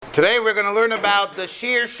Today we're going to learn about the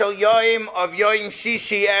Shir Shel Yom of Hayom Yom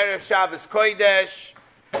Shishi Erev Shabbos Kodesh,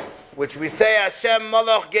 which we say Hashem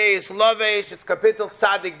Malach Geis Lovesh. It's Kapitel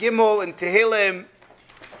Tzadik Gimel in Tehillim.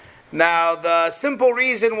 Now, the simple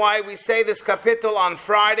reason why we say this Kapitel on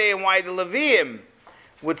Friday and why the Leviim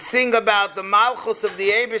would sing about the Malchus of the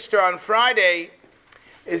Eibishter on Friday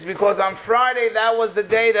is because on Friday that was the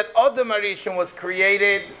day that Adam Arishon was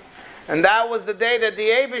created, and that was the day that the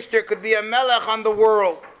Eibishter could be a Melech on the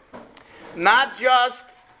world. Not just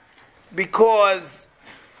because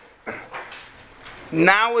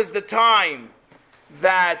now is the time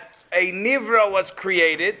that a Nivra was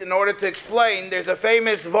created. In order to explain, there's a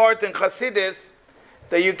famous Vort in Chassidus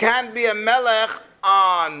that you can't be a Melech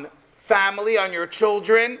on family, on your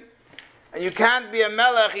children, and you can't be a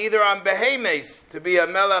Melech either on Behemes. To be a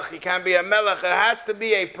Melech, you can't be a Melech. It has to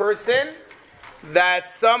be a person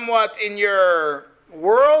that's somewhat in your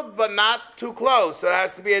world, but not too close. So it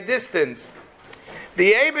has to be a distance.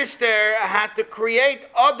 The Eibishter had to create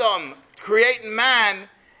Adam, create man,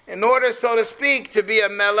 in order, so to speak, to be a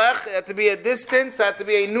Melech. It had to be a distance, it had to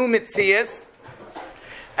be a new Mitzias.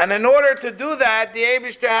 And in order to do that, the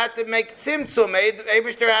Eibishter had to make Tzimtzum. The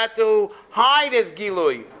Eibishter had to hide his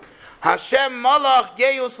Gilui. Hashem Malach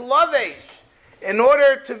Geus Lovesh. In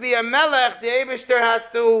order to be a Melech, the Eibishter has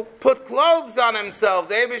to put clothes on himself.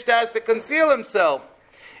 The Eibishter has to conceal himself.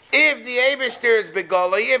 If the Eibishter is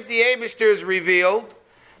Begoli, if the Eibishter is revealed,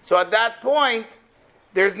 so at that point,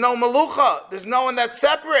 there's no Melucha. There's no one that's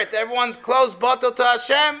separate. Everyone's close bottle to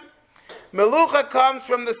Hashem. Melucha comes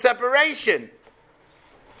from the separation.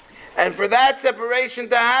 And for that separation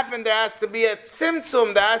to happen, there has to be a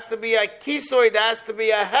tzimtzum, there has to be a kisoy, there has to be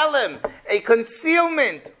a helim, a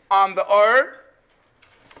concealment on the Or.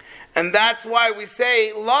 And that's why we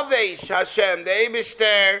say, Lovesh Hashem, the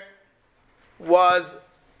Eibishter was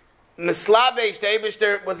Mislavesh, the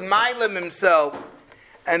Eibishter was Mailim himself.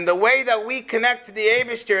 And the way that we connect to the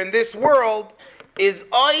Eibishter in this world is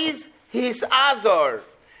Oiz His Azor.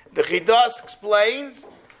 The Chidas explains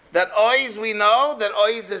that Oiz, we know that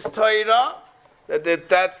Oiz is Torah,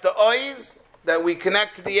 that's the Oiz that we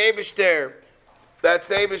connect to the Eibishter. That's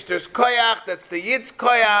the Eibishter's Koyach, that's the Yid's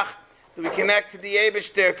Koyach. We connect to the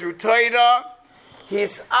Eibishter through Torah.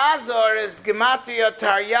 His Azor is Gematria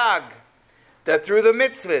Taryag, that through the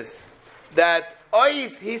mitzvahs, that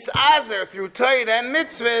Ois, his Azor, through Torah and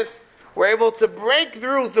mitzvahs, we're able to break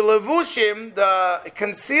through the levushim, the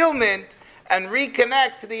concealment, and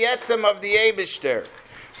reconnect to the etzem of the Eibishter.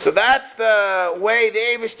 So that's the way the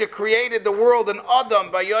Eibishter created the world in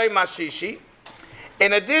Adam by Hayom Yom Shishi.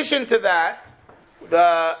 In addition to that,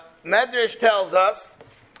 the Medrash tells us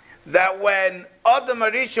that when Adam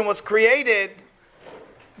Arishon was created,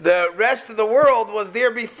 the rest of the world was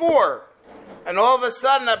there before. And all of a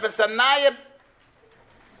sudden, a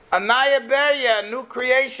new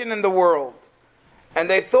creation in the world. And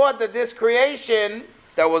they thought that this creation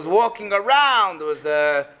that was walking around was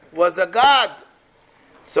a god.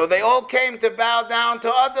 So they all came to bow down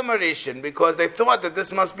to Adam Arishon because they thought that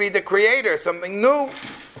this must be the creator, something new.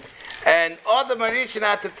 And Adam Arishon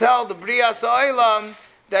had to tell the Brias Olam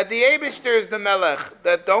that the Eibishter is the Melech,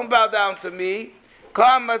 that don't bow down to me.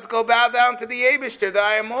 Come, let's go bow down to the Eibishter, that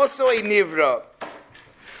I am also a Nivra.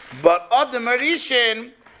 But Adam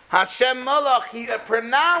Arishon, Hashem Malach, he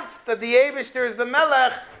pronounced that the Eibishter is the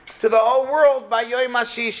Melech to the whole world by Hayom Yom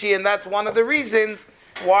Shishi, and that's one of the reasons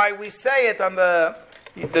why we say it on the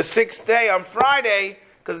sixth day, on Friday,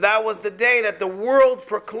 because that was the day that the world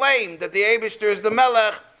proclaimed that the Eibishter is the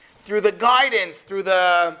Melech through the guidance, through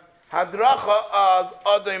the Hadracha of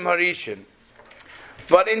Adam Arishon.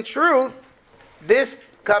 But in truth, this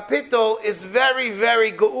kapitel is very,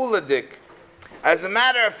 very geuladik. As a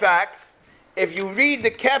matter of fact, if you read the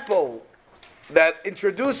Keppel that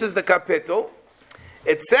introduces the kapitel,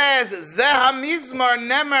 it says, Zeh HaMizmar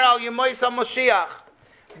Nemer Al Yemois HaMoshiach.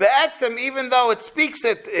 Be'etzem, even though it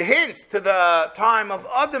hints to the time of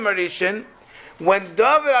Adam Arishon, when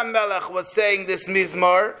David HaMelech was saying this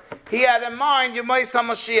Mizmar, he had in mind Yemois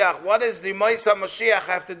HaMoshiach. What does the Yemois HaMoshiach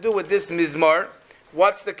have to do with this Mizmar?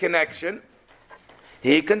 What's the connection?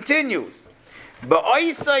 He continues,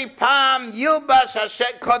 Ba'oisai Pam Yilbash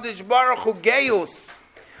Hashem Kodesh Baruch Hu Geus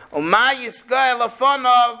Uma Yisgael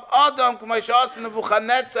Afonov Adam K'may Sh'as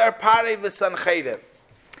Nebuchadnezzar Parei V'Sancheriv.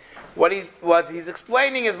 What he's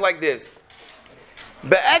explaining is like this.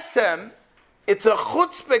 Be'etzem, it's a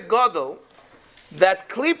chutzpah gadol that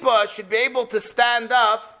Klippa should be able to stand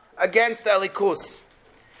up against Elikus.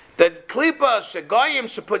 That Klippa, Shegoyim,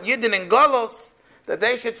 should put Yidden in Golos, that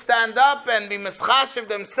they should stand up and be mischashiv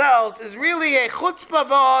themselves, is really a chutzpah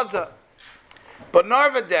v'aza. But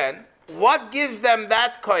Narvaden, what gives them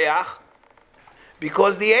that koyach?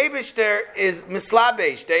 Because the Eibishter is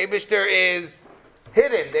mislabesh. The Eibishter is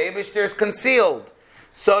hidden. The Eibishter is concealed.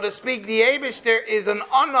 So to speak, the Eibishter is an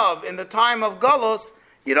onav in the time of Golos.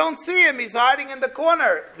 You don't see him. He's hiding in the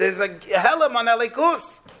corner. There's a helam on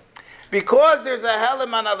Elikus. Because there's a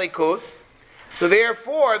helam on Elikus, so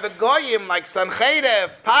therefore the Goyim like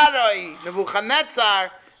Sancherev, Paroi,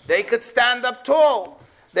 Nebuchadnezzar, they could stand up tall.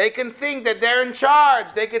 They can think that they're in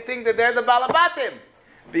charge. They could think that they're the Balabatim.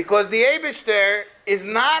 Because the Eibishter is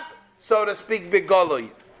not, so to speak, Begoloi.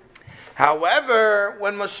 However,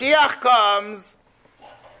 when Mashiach comes,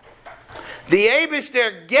 the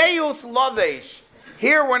Eibishter, Geus Lovesh.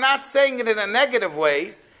 Here we're not saying it in a negative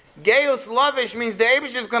way. Geus Lovesh means the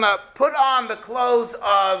Eibishter is going to put on the clothes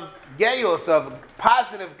of Geus, of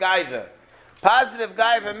positive Gaiva. Positive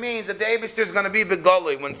Gaiva means that the Eibishter is going to be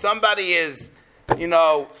Begoloi. When somebody is,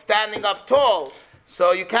 standing up tall,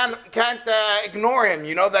 so you can't ignore him.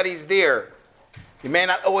 You know that he's there. You may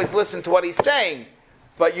not always listen to what he's saying,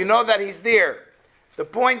 but you know that he's there. The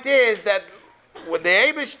point is that with the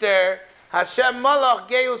Eibishter, Hashem Malach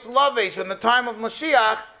Geus Lavesh, in the time of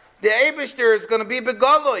Mashiach, the Eibishter is going to be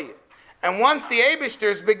Begoloi. And once the Eibishter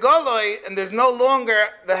is Begoloi, and there's no longer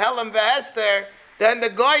the Helam Vehester, then the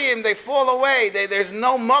Goyim, they fall away. There's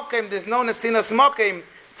no Mokim, there's no Nesinas Mokim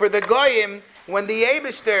for the Goyim when the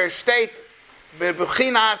Eibishter state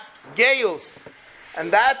Bechinas Geus.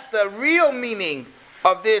 And that's the real meaning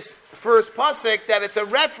of this first pasuk, that it's a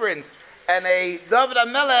reference, and a David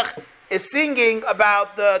HaMelech is singing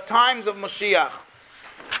about the times of Mashiach.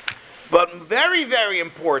 But very, very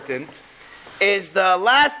important is the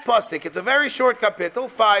last pasuk. It's a very short kapitel,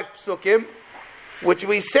 5 psukim, which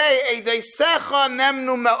we say, Eideisecha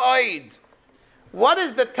nemnu me'oid. What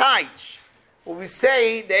is the taich? Well, we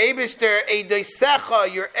say, the Eibishter,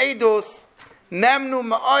 Eideisecha, your Eidos, nemnu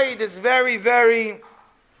me'oid is very, very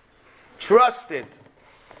trusted.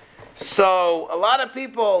 So a lot of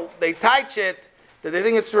people, they taich it, that they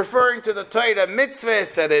think it's referring to the Torah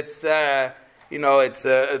mitzvahs, that it's,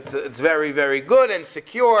 it's very, very good and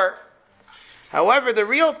secure. However, the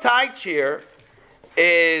real taich here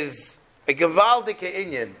is a gewaldike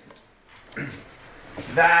inyan,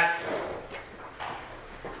 that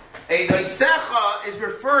Eidosecha is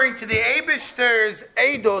referring to the Eibishter's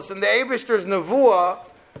Eidos and the Eibishter's Nevuah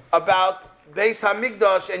about Beis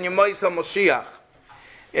HaMikdash and Yemais HaMoshiach.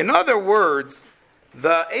 In other words,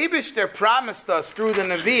 the Eibishter promised us through the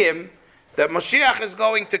Nevi'im that Moshiach is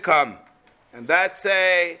going to come. And that's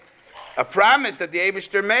a promise that the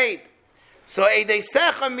Eibishter made. So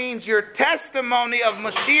Eidesecha means your testimony of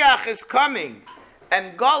Moshiach is coming.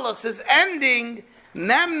 And Golos is ending.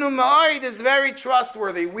 Nemnu Ma'oid is very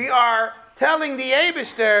trustworthy. We are telling the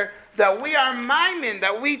Eibishter that we are maimin,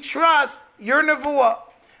 that we trust your Nevuah.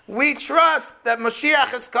 We trust that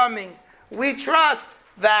Moshiach is coming. We trust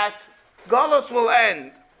that Golos will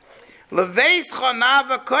end. Leveis Chanav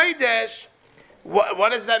HaKodesh.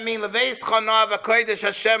 What does that mean? Leveis Chanav HaKodesh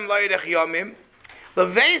Hashem Lo'irech Yomim.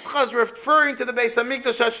 Leveischa is referring to the Beis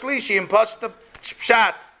HaMikdash HaShlishi in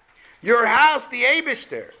Pshat. Your house, the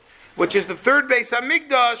Eibishter, which is the third Beis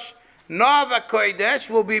HaMikdash, Nav HaKodesh,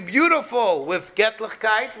 will be beautiful with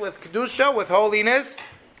Getlichkeit, with Kedusha, with holiness.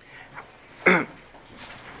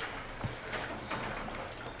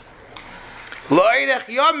 Lo'irech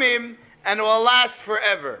Yomim, and it will last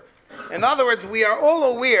forever. In other words, we are all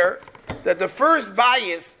aware that the first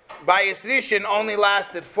Bayis Rishon only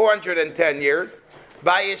lasted 410 years.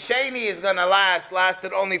 Bayis Sheni is going to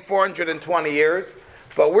lasted only 420 years.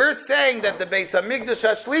 But we're saying that the Beis HaMikdash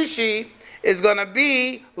HaShlishi is going to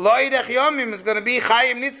be, Lo'irech Yomim is going to be,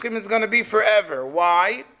 Chayim Nitzchim is going to be forever.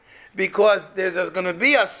 Why? Because there's going to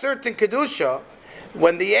be a certain Kedusha,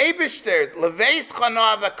 when the Eibishter, Leveis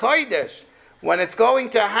Chanav HaKodesh, when it's going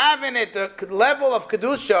to have in it the level of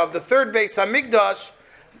Kedusha of the third Beis HaMikdash,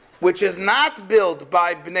 which is not built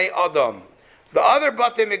by Bnei Adam. The other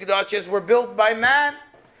Batei Mikdashes were built by man.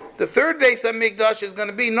 The third Beis HaMikdash is going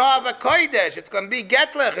to be Noav HaKodesh. It's going to be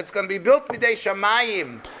Getlech. It's going to be built b'dei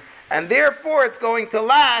Shamayim. And therefore it's going to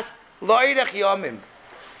last Lo'irech Yomim.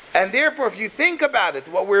 And therefore, if you think about it,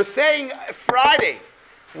 what we're saying Friday,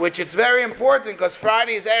 which it's very important because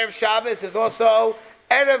Friday is Erev Shabbos, is also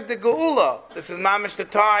Erev de Geula. This is mamish the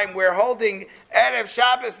time we're holding Erev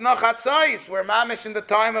Shabbos Nochatzos. We're mamish in the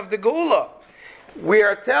time of the Geula. We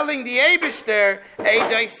are telling the Eibishter,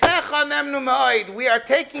 we are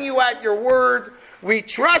taking you at your word. We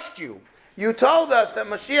trust you. You told us that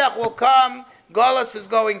Mashiach will come. Golos is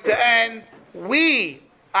going to end. We,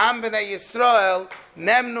 Am B'nai Yisrael,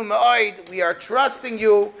 Nemnu Ma'oid, we are trusting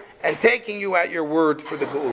you and taking you at your word for the Geula.